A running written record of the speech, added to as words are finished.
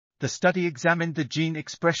The study examined the gene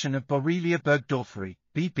expression of Borrelia burgdorferi,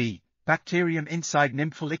 BB, bacterium inside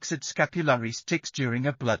Nymphelixid scapularis ticks during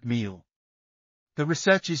a blood meal. The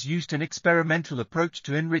researchers used an experimental approach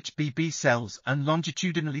to enrich BB cells and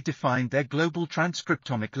longitudinally defined their global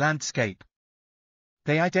transcriptomic landscape.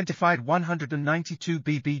 They identified 192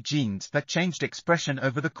 BB genes that changed expression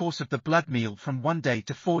over the course of the blood meal from 1 day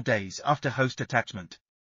to 4 days after host attachment.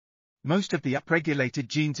 Most of the upregulated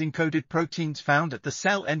genes encoded proteins found at the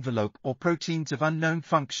cell envelope or proteins of unknown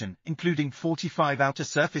function, including 45 outer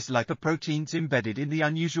surface lipoproteins embedded in the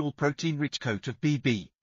unusual protein-rich coat of BB.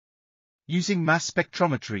 Using mass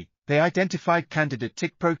spectrometry, they identified candidate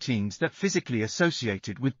tick proteins that physically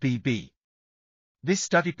associated with BB. This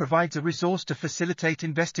study provides a resource to facilitate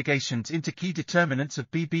investigations into key determinants of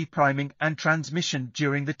BB priming and transmission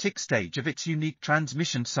during the tick stage of its unique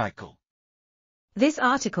transmission cycle. This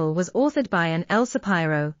article was authored by N. L.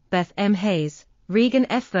 Sapiro, Beth M. Hayes, Regan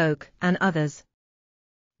F. Volk, and others.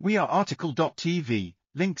 We are RTCLTV,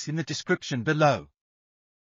 links in the description below.